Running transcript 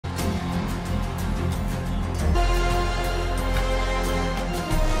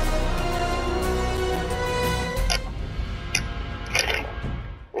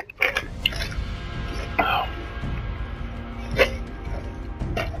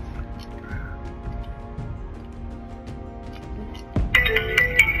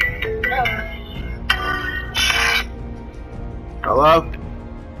Hello?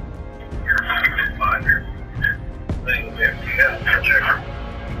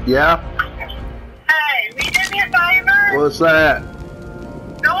 Yeah? Hey, will you do me a favor? What's that?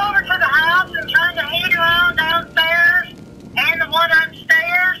 Go over to the house and turn the heater on downstairs and the one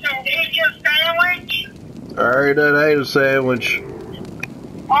upstairs and eat you a sandwich. I already done ate a sandwich.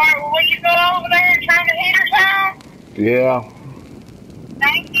 Alright, well, will you go over there and turn the heaters on? Yeah.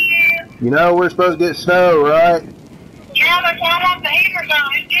 Thank you. You know we're supposed to get snow, right? Yeah, but I want the heaters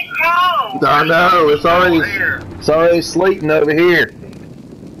on. It's getting cold. I know, it's already sleeting over here.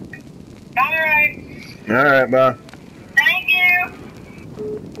 Alright. Alright, bye. Thank you.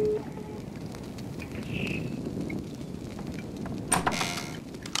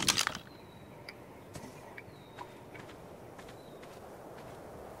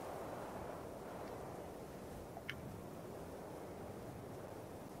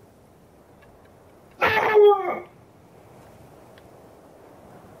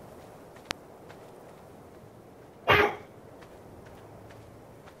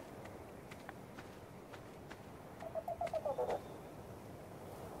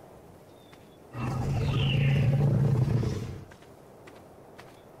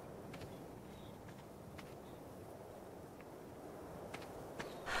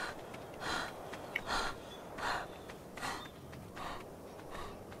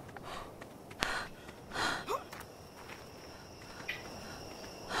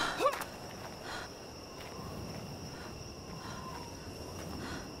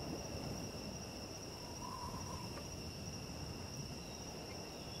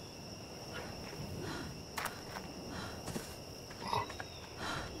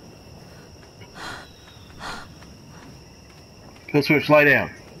 Let's switch, lay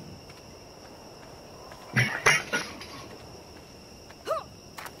down.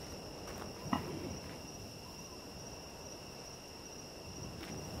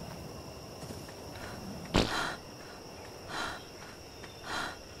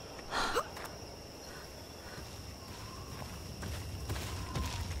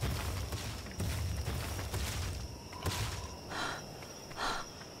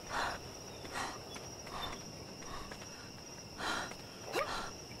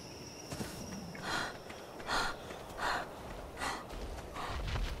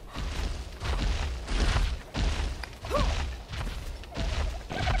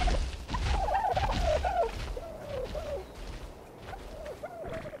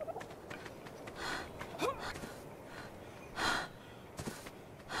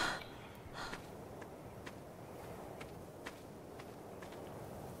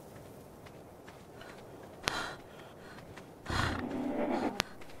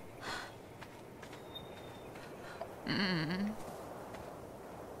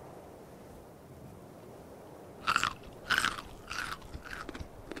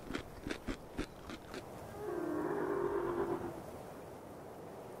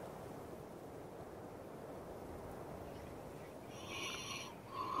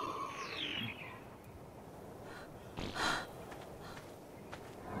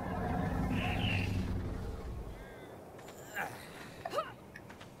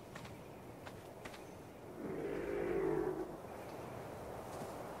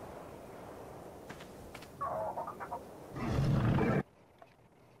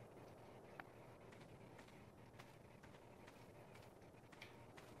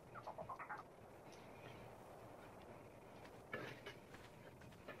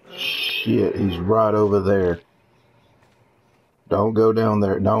 Shit, he's right over there. Don't go down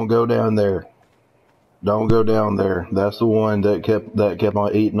there. Don't go down there. Don't go down there. That's the one that kept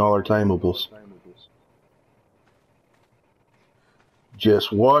on eating all our timables.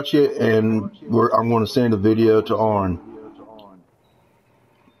 Just watch it, and I'm going to send a video to Arn.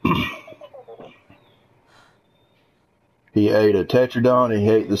 He ate a Tetradon and he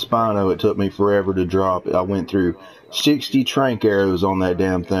ate the Spino. It took me forever to drop it. I went through 60 trank arrows on that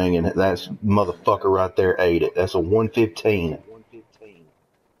damn thing, and that motherfucker right there ate it. That's a 115.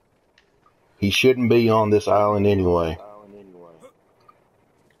 He shouldn't be on this island anyway.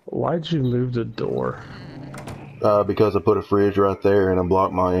 Why'd you move the door? Because I put a fridge right there and I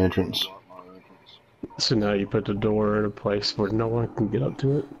blocked my entrance. So now you put the door in a place where no one can get up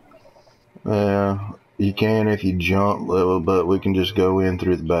to it? Yeah, you can if you jump, but we can just go in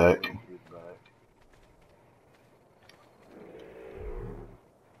through the back.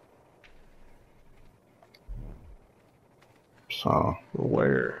 So.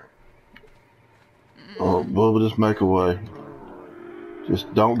 Where? Oh, we'll just make a way.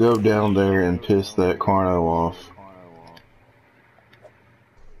 Just don't go down there and piss that Carno off.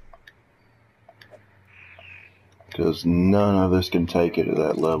 because none of us can take it at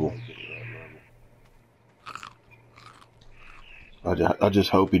that level. I just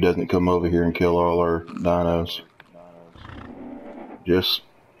hope he doesn't come over here and kill all our dinos. Just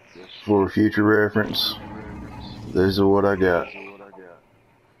for future reference, this is what I got.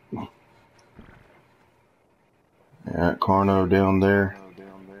 That Carno down there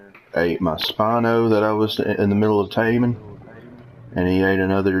ate my Spino that I was in the middle of taming, and he ate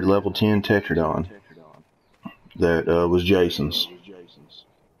another level 10 Tetradon that was Jason's.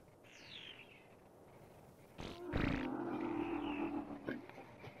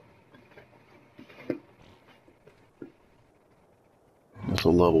 That's a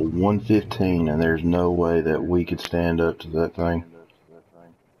level 115, and there's no way that we could stand up to that thing.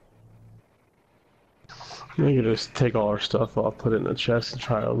 We could just take all our stuff off, put it in the chest, and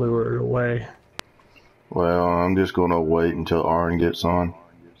try to lure it away. Well, I'm just gonna wait until Arn gets on.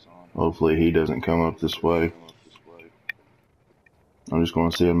 Hopefully he doesn't come up this way. I'm just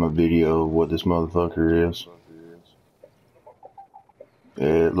gonna send him a video of what this motherfucker is.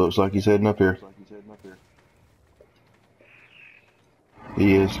 It looks like he's heading up here.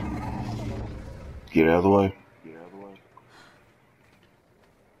 He is. Get out of the way.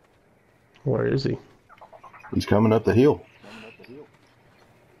 Where is he? He's coming up the hill.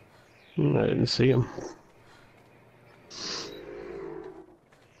 I didn't see him.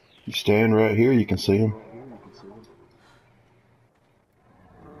 You stand right here, you can see him.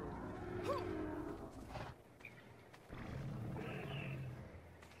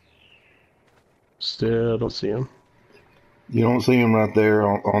 Still don't see him. You don't see him right there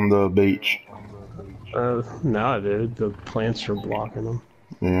on the beach. Now I did. The plants are blocking him.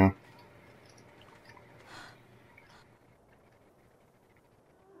 Yeah.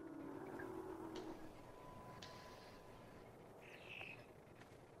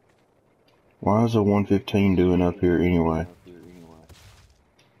 Why is a 115 doing up here anyway?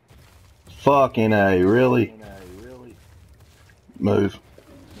 Fucking A, really? Move.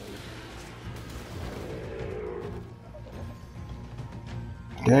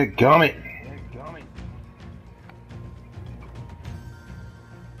 Dadgummit!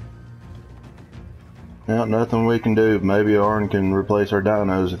 Now, nothing we can do. Maybe Arn can replace our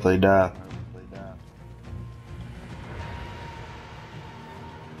dinos if they die.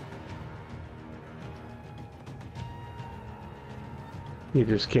 He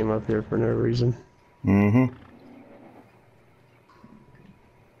just came up here for no reason. Mm-hmm.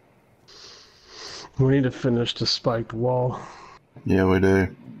 We need to finish the spiked wall. Yeah, we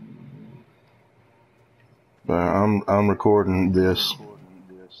do. But I'm recording this